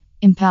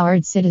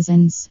Empowered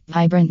citizens,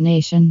 vibrant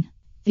nation.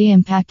 The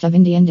impact of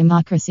Indian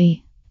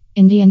democracy.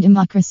 Indian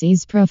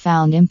democracy's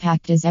profound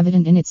impact is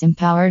evident in its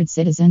empowered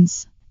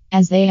citizens.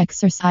 As they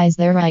exercise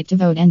their right to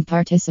vote and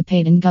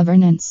participate in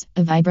governance,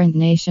 a vibrant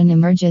nation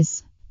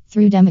emerges.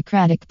 Through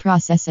democratic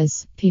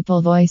processes,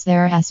 people voice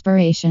their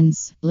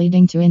aspirations,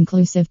 leading to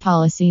inclusive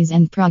policies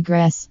and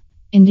progress.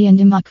 Indian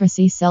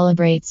democracy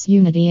celebrates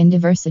unity in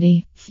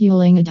diversity,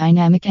 fueling a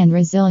dynamic and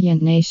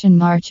resilient nation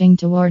marching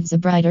towards a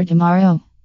brighter tomorrow.